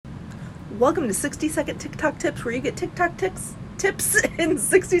Welcome to 60-second TikTok tips, where you get TikTok tips in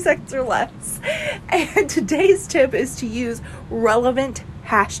 60 seconds or less. And today's tip is to use relevant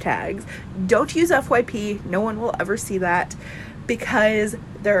hashtags. Don't use FYP. No one will ever see that, because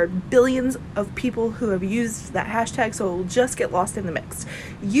there are billions of people who have used that hashtag, so it will just get lost in the mix.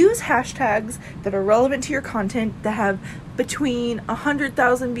 Use hashtags that are relevant to your content, that have between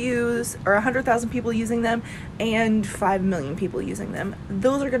 100,000 views or 100,000 people using them and 5 million people using them.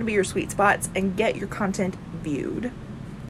 Those are going to be your sweet spots, and get your content viewed.